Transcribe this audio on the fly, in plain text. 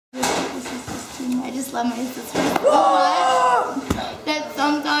just love my sister so much that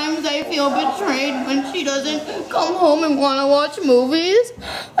sometimes I feel betrayed when she doesn't come home and want to watch movies.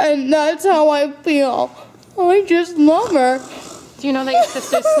 And that's how I feel. I just love her. Do you know that your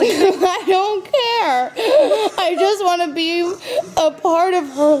sister's sleeping? I don't care. I just want to be a part of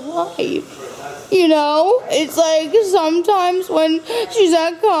her life. You know, it's like sometimes when she's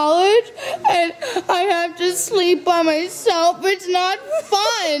at college and I have to sleep by myself, it's not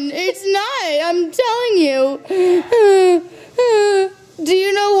fun. It's not, I'm telling you. Do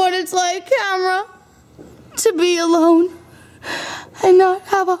you know what it's like, Camera? To be alone and not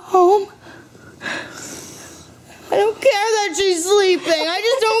have a home? I don't care that she's sleeping. I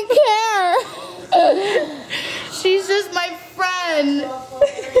just don't care. She's just my friend.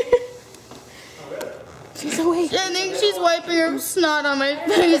 She's awake. I think she's wiping her snot on my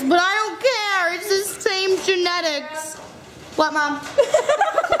face, but I don't care. It's the same genetics. What, Mom?